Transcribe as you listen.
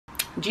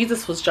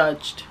Jesus was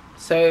judged,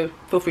 so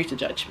feel free to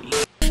judge me.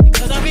 You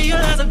already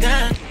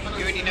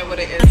know what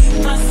it is.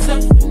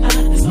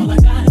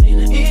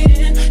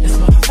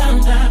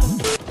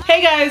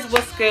 Hey guys,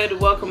 what's good?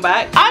 Welcome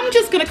back. I'm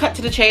just gonna cut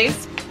to the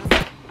chase.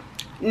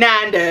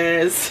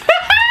 Nando's.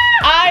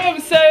 I am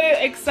so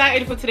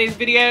excited for today's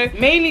video,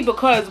 mainly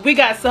because we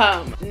got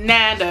some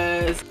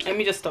Nando's. Let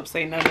me just stop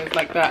saying Nando's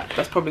like that.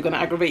 That's probably gonna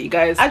aggravate you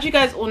guys. As you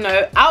guys all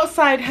know,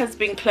 outside has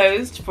been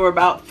closed for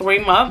about 3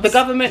 months. The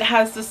government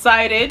has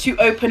decided to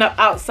open up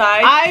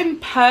outside. I'm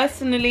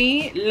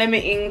personally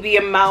limiting the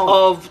amount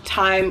of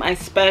time I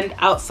spend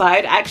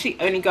outside. I actually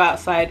only go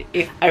outside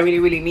if I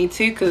really need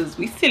to, because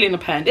we're still in a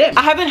pandemic.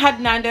 I haven't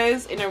had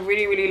Nando's in a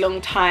really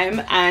long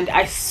time, and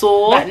I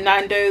saw that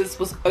Nando's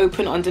was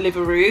open on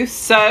Deliveroo,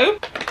 so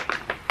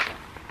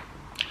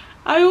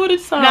I ordered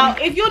some. Now,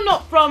 if you're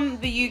not from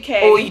the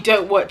UK or you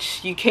don't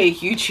watch UK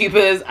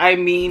YouTubers, I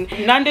mean,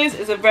 Nando's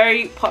is a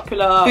very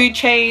popular food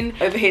chain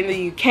over here in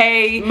the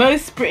UK.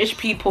 Most British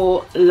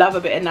people love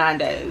a bit of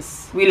Nando's.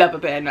 We love a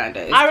bit of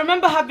Nando's. I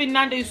remember having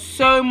Nando's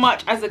so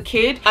much as a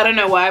kid. I don't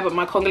know why, but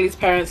my Congolese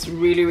parents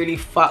really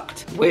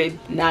fucked with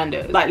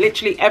Nando's. Like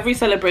literally every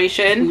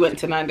celebration, we went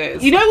to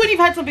Nando's. You know when you've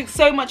had something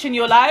so much in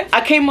your life?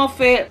 I came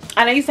off it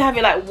and I used to have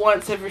it like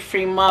once every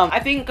 3 months. I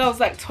think I was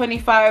like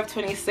 25,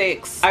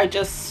 26. I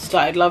just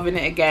started loving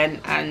it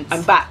again, and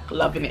I'm back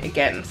loving it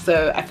again.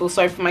 So I feel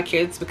sorry for my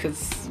kids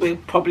because we're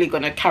probably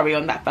gonna carry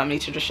on that family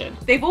tradition.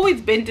 They've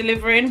always been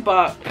delivering,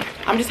 but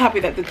I'm just happy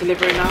that they're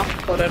delivering now.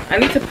 Hold on, I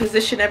need to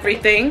position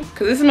everything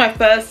because this is my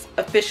first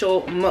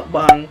official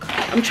mukbang.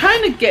 I'm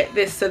trying to get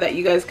this so that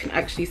you guys can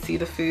actually see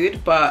the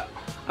food, but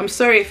I'm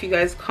sorry if you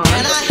guys can't.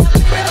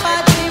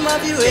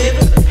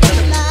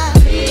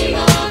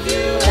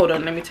 Hold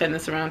on, let me turn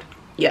this around.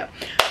 Yeah.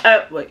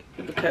 Wait,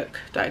 the Coke,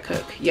 Diet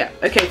Coke. Yeah,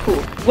 okay, cool.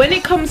 When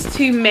it comes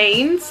to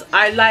mains,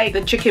 I like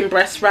the chicken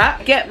breast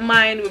wrap. Get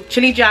mine with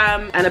chili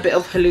jam and a bit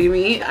of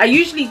halloumi. I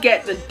usually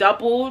get the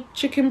double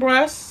chicken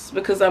breasts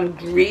because I'm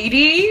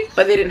greedy,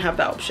 but they didn't have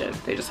that option.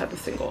 They just had the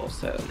single,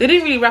 so they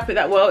didn't really wrap it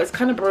that well. It's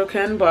kind of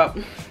broken, but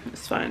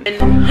it's fine.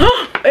 And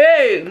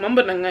hey,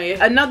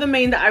 another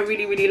main that I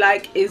really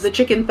like is the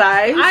chicken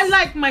thighs. I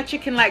like my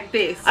chicken like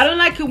this. I don't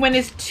like it when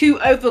it's too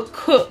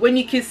overcooked, when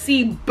you can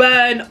see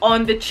burn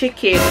on the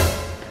chicken.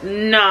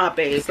 Nah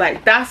babes,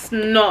 like that's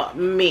not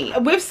me.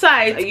 With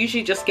sides, I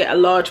usually just get a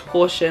large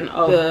portion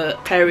of the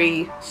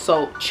peri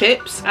salt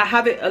chips. I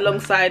have it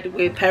alongside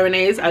with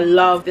Peronaise. I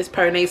love this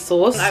Peronaise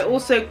sauce. I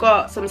also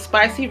got some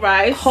spicy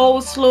rice,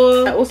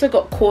 coleslaw. I also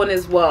got corn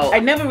as well. I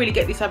never really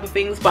get these type of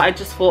things, but I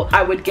just thought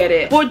I would get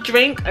it. For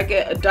drink, I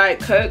get a Diet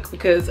Coke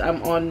because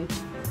I'm on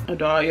a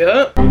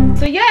diet.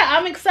 So yeah,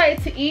 I'm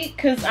excited to eat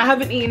because I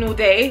haven't eaten all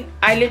day.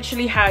 I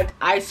literally had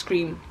ice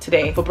cream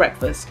today for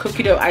breakfast,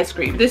 cookie dough ice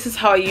cream. This is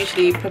how I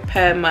usually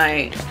prepare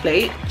my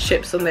plate.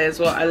 Chips on there as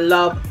well. I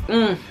love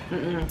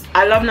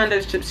I love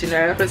Nando's chips, you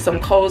know. Put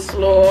some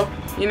coleslaw,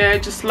 you know,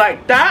 just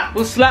like that.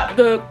 We'll slap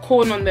the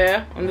corn on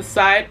there on the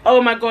side.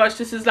 Oh my gosh,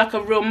 this is like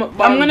a real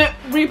mukbang. I'm gonna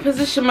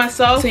reposition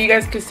myself so you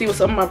guys can see what's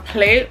on my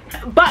plate.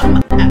 But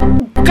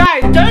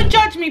guys, don't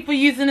judge me for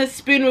using a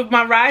spoon with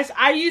my rice.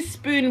 I use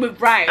spoon with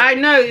rice. I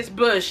know it's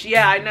bush.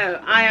 Yeah, I know.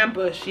 I am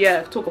bush.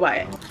 Yeah, talk about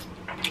it.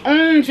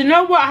 Do you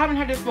know what? I haven't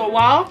had this for a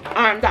while.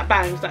 That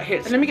bangs, that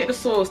hits. And let me get the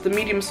sauce, the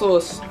medium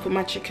sauce for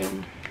my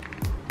chicken.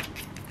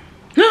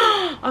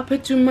 I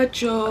put too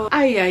much.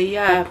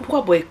 Ay.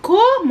 Pourquoi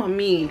boyko,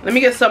 mommy? Let me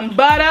get some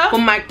butter for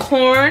my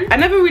corn. I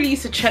never really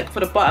used to check for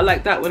the butter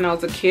like that when I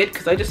was a kid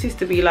because I just used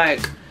to be like,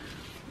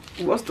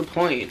 what's the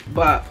point?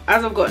 But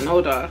as I've gotten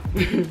older,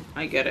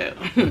 I get it.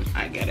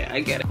 I get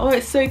it. Oh,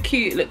 it's so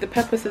cute. Look, the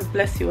pepper says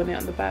bless you on it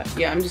on the back.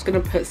 Yeah, I'm just gonna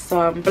put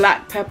some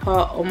black pepper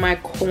on my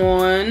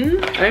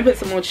corn. Let me put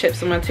some more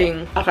chips on my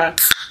thing. Okay.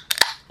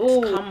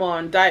 Oh, come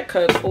on, Diet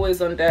Coke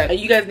always on deck. And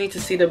you guys need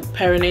to see the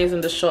Peronaise in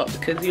the shop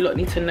because you lot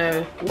need to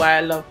know why I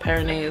love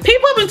Peronaise.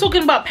 People have been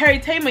talking about Peri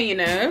Tamer, you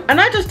know,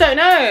 and I just don't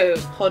know.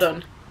 Hold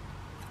on.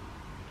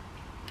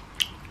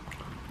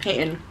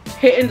 Hitting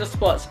the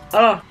spots.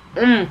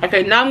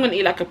 Okay, now I'm gonna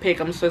eat like a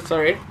pig. I'm so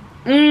sorry.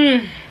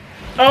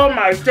 Oh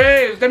my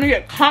days, let me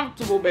get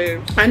comfortable,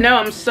 babe. I know,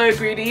 I'm so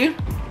greedy.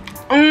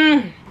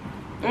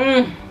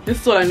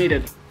 This is all I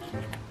needed.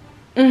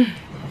 Do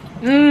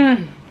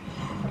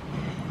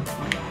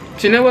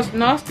you know what's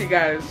nasty,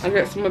 guys? I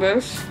get some of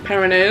this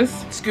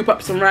Peronaise, scoop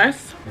up some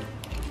rice.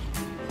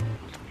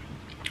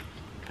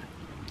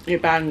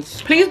 It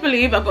bangs. Please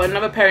believe I got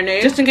another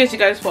Peronaise, just in case you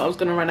guys thought I was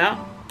gonna run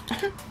out.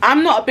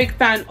 I'm not a big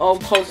fan of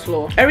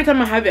coleslaw. Every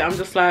time I have it, I'm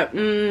just like,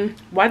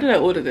 why did I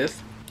order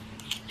this?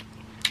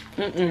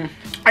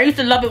 I used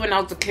to love it when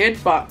I was a kid,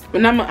 but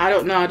when I'm an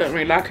adult now, I don't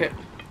really like it.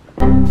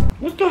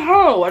 What the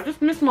hell? I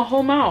just missed my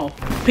whole mouth.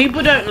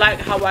 People don't like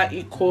how I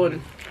eat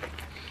corn.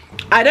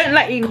 I don't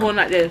like eating corn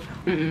like this.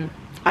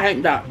 I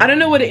hate that. I don't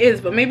know what it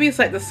is, but maybe it's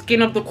like the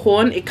skin of the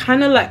corn. It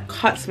kind of like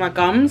cuts my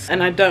gums,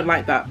 and I don't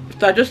like that.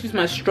 So I just use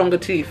my stronger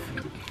teeth.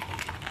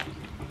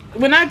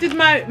 When I did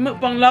my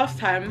mukbang last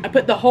time, I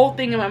put the whole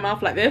thing in my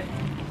mouth like this.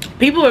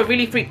 People were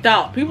really freaked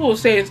out. People were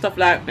saying stuff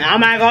like, oh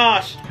my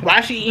gosh, why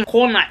is she eating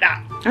corn like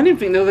that? I didn't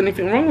think there was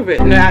anything wrong with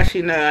it. No,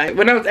 actually, no.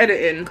 When I was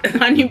editing,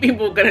 I knew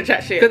people were gonna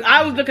chat shit. Because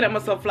I was looking at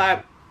myself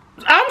like,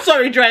 I'm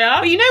sorry, Drea.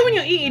 But you know when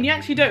you're eating, you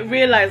actually don't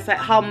realise like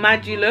how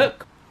mad you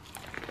look.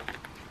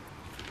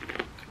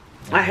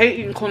 I hate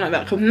eating corn like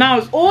that because now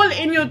it's all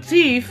in your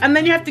teeth and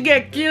then you have to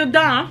get a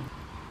guilda.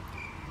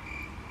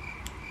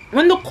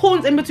 When the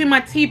corn's in between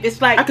my teeth,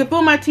 it's like I can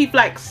feel my teeth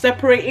like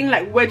separating,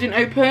 like wedging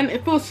open.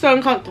 It feels so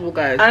uncomfortable,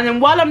 guys. And then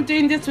while I'm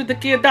doing this with the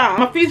guilda,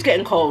 my food's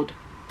getting cold.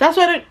 That's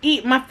why I don't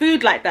eat my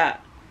food like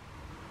that.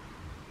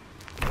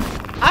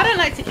 I don't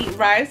like to eat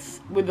rice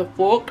with a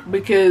fork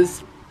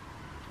because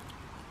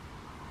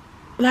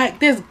like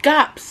there's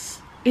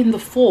gaps in the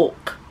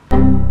fork.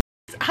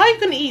 How are you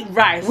gonna eat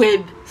rice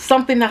with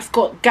something that's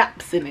got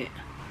gaps in it?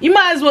 You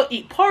might as well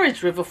eat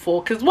porridge with a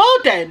fork as well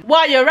then,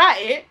 while you're at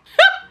it.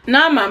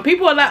 Nah man,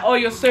 people are like, oh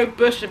you're so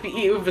bush if you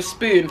eat it with a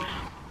spoon.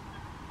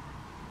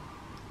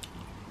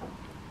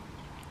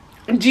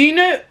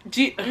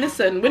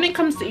 Listen, when it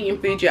comes to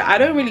eating food, yeah, I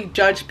don't really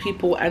judge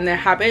people and their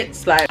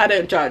habits. Like, I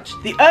don't judge.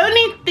 The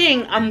only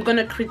thing I'm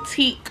gonna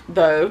critique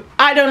though,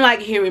 I don't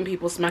like hearing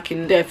people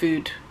smacking their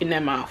food in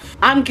their mouth.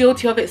 I'm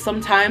guilty of it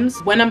sometimes.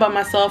 When I'm by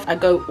myself, I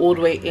go all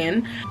the way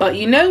in. But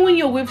you know when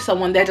you're with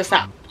someone, they're just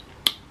like,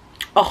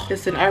 oh,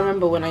 listen, I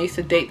remember when I used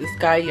to date this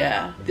guy,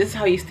 yeah. This is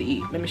how I used to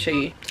eat. Let me show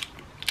you.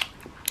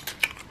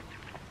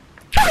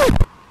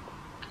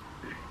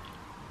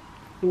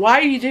 Why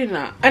are you doing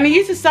that? And it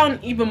used to sound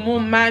even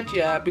more mad,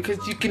 yeah,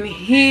 because you can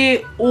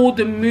hear all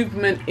the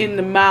movement in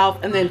the mouth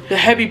and then the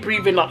heavy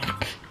breathing, like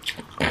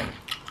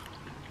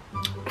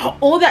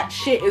all that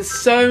shit is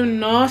so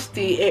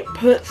nasty. It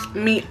puts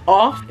me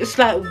off. It's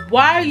like,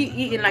 why are you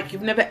eating like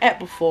you've never ate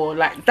before?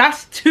 Like,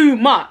 that's too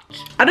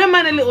much. I don't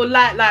mind a little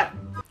light, like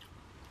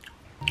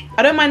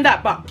I don't mind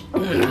that, but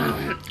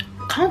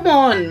come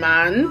on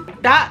man,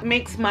 that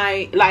makes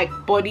my like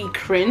body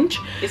cringe.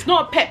 It's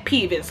not a pet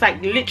peeve, it's like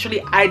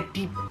literally I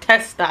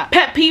detest that.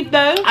 Pet peeve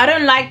though, I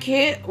don't like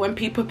it when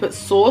people put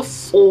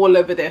sauce all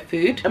over their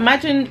food.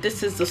 Imagine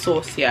this is the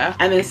sauce, yeah,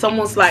 and then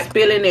someone's like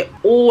spilling it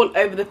all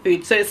over the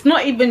food. So it's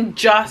not even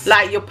just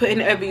like you're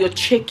putting it over your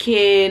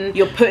chicken,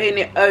 you're putting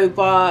it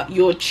over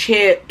your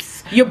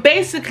chips, you're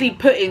basically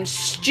putting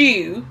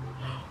stew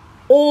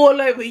all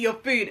over your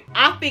food.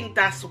 I think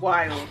that's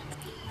wild.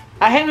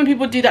 I hate when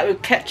people do that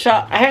with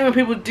ketchup. I hate when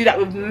people do that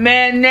with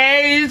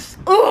mayonnaise.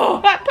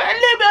 Ugh, like put a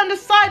little bit on the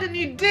side and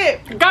you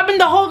dip. Grabbing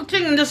the whole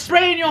thing and just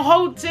spraying your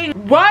whole thing.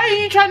 Why are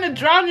you trying to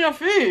drown your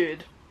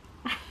food?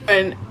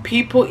 And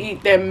people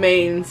eat their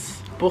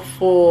mains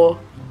before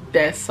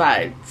their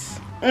sides.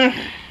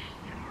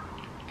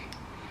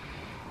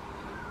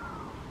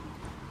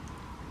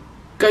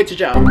 Go to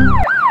jail.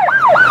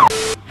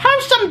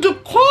 Have some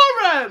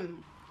decorum.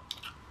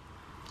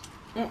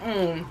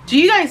 Do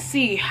you guys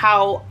see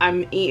how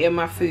I'm eating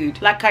my food?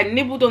 Like I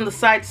nibbled on the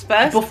sides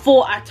first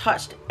before I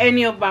touched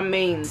any of my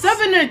mains.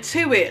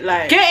 702 it,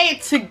 like get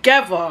it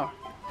together.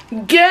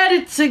 Get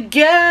it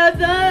together.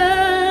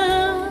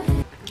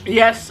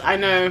 Yes, I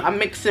know. I'm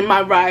mixing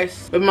my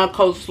rice with my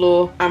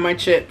coleslaw and my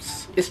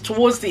chips. It's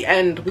towards the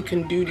end we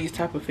can do these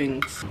type of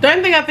things.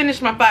 Don't think I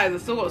finished my fries. I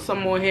still got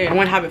some more here. I'm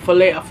gonna have it for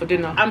later for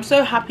dinner. I'm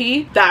so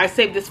happy that I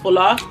saved this for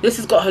last. This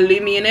has got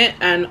halloumi in it,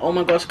 and oh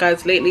my gosh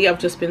guys, lately I've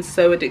just been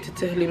so addicted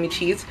to halloumi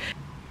cheese.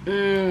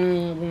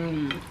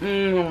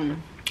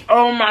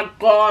 Oh my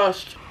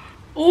gosh.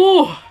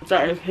 Oh,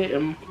 that is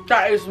hitting.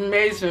 That is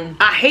amazing.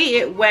 I hate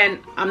it when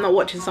I'm not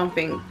watching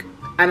something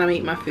and I'm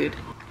eating my food.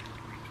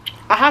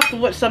 I have to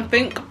watch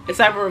something. It's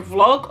either a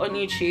vlog on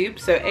YouTube,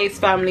 so Ace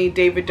Family,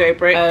 David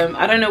Dobrik.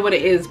 I don't know what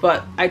it is,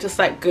 but I just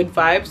like good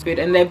vibes.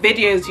 And their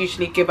videos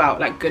usually give out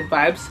like good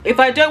vibes.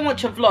 If I don't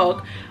watch a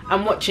vlog,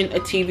 I'm watching a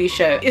TV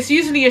show. It's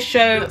usually a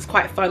show that's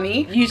quite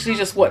funny. Usually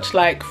just watch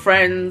like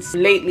Friends.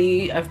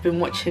 Lately, I've been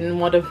watching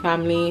Modern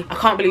Family. I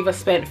can't believe I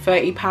spent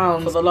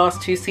 £30 for the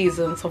last 2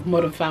 seasons of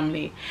Modern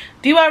Family.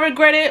 Do I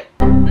regret it?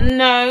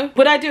 No.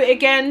 Would I do it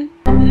again?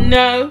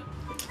 No.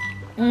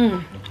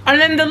 And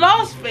then the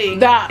last thing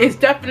that is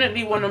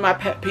definitely one of my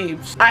pet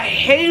peeves. I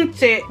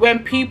hate it when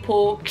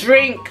people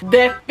drink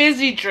their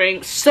fizzy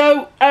drink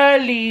so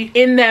early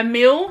in their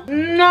meal.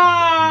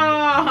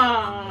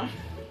 No.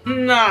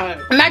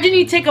 No. Imagine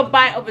you take a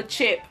bite of a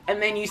chip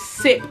and then you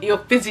sip your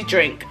fizzy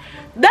drink.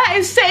 That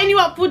is setting you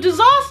up for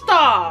disaster.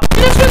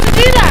 You're not supposed to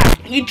do that.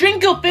 You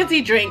drink your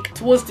fizzy drink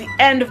towards the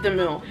end of the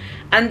meal.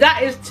 And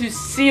that is to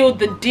seal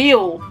the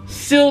deal.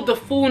 Seal the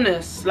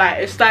fullness. Like,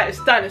 it's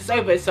done, it's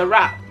over, it's a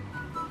wrap.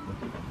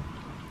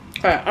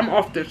 Alright, I'm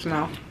off this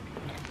now.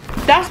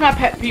 That's my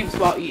pet peeves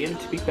while eating,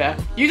 to be fair.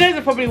 You guys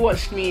have probably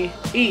watched me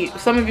eat.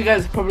 Some of you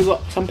guys have probably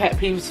got some pet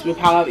peeves with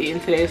how I've eaten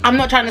today. I'm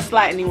not trying to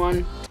slight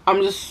anyone.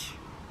 I'm just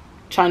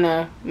trying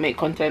to make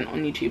content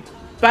on YouTube.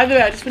 By the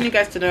way, I just want you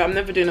guys to know I'm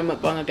never doing a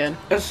mukbang again.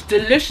 As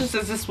delicious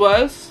as this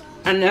was,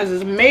 and as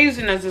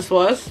amazing as this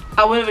was,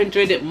 I would have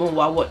enjoyed it more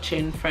while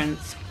watching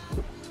Friends.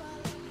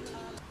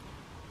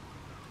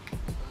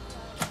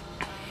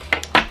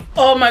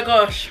 Oh my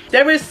gosh,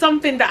 there is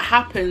something that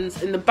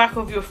happens in the back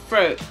of your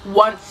throat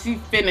once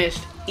you've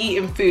finished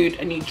eating food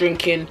and you're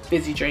drinking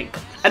fizzy drink.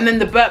 and then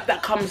the burp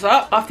that comes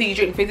up after you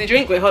drink fizzy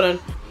drink. Wait, hold on.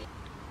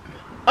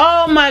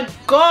 Oh my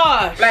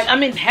gosh, like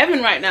I'm in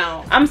heaven right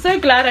now. I'm so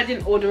glad I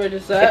didn't order a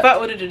dessert. If I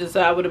ordered a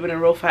dessert, I would have been a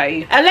real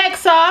fatty.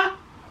 Alexa,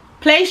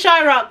 play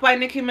Shy Rock by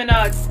Nicki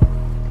Minaj.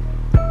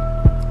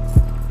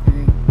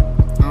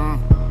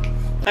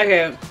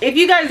 Okay, if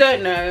you guys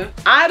don't know,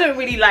 I don't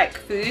really like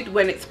food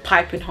when it's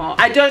piping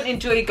hot. I don't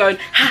enjoy going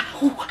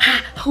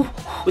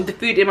with the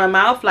food in my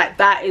mouth. Like,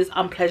 that is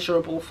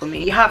unpleasurable for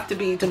me. You have to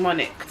be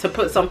demonic to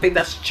put something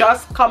that's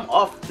just come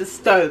off the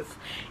stove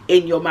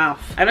in your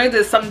mouth. I know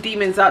there's some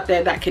demons out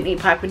there that can eat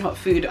piping hot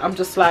food. I'm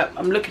just like,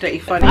 I'm looking at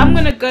you funny. I'm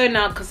gonna go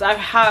now because I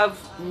have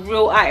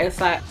real itis,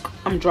 like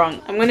I'm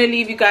drunk. I'm gonna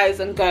leave you guys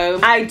and go.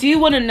 I do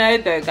want to know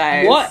though,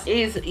 guys, what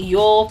is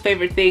your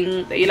favorite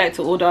thing that you like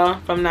to order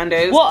from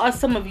Nando's? What are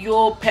some of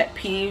your pet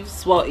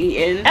peeves while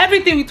eating?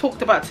 Everything we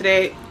talked about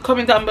today,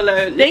 comment down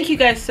below. Thank you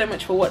guys so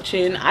much for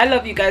watching. I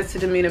love you guys to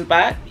the moon and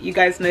back. You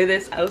guys know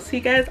this. I'll see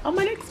you guys on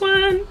my next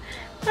one.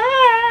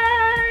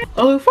 Bye.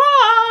 Au revoir.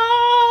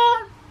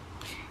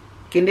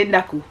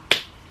 Kindendaku.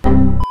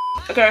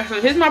 Okay,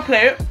 so here's my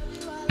plate.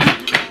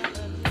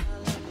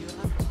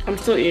 I'm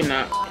still eating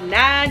that.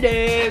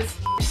 Nando's.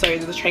 Sorry,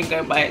 there's a train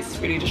going by. It's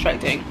really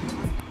distracting.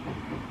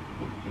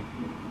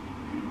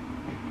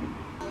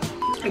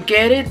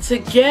 Get it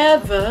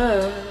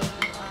together.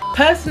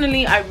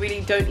 Personally, I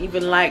really don't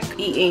even like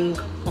eating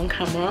on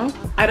camera.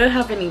 I don't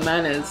have any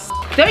manners.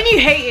 Don't you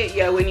hate it,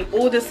 yo, when you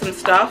order some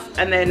stuff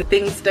and then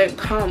things don't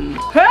come?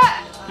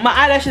 My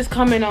eyelash is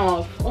coming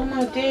off. Oh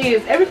my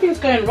days, everything's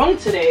going wrong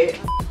today.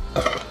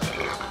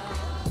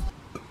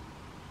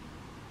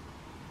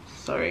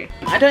 Sorry.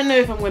 I don't know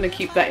if I'm gonna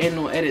keep that in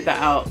or edit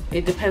that out.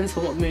 It depends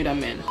on what mood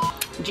I'm in.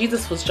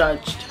 Jesus was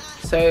judged,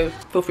 so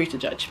feel free to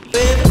judge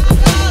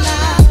me.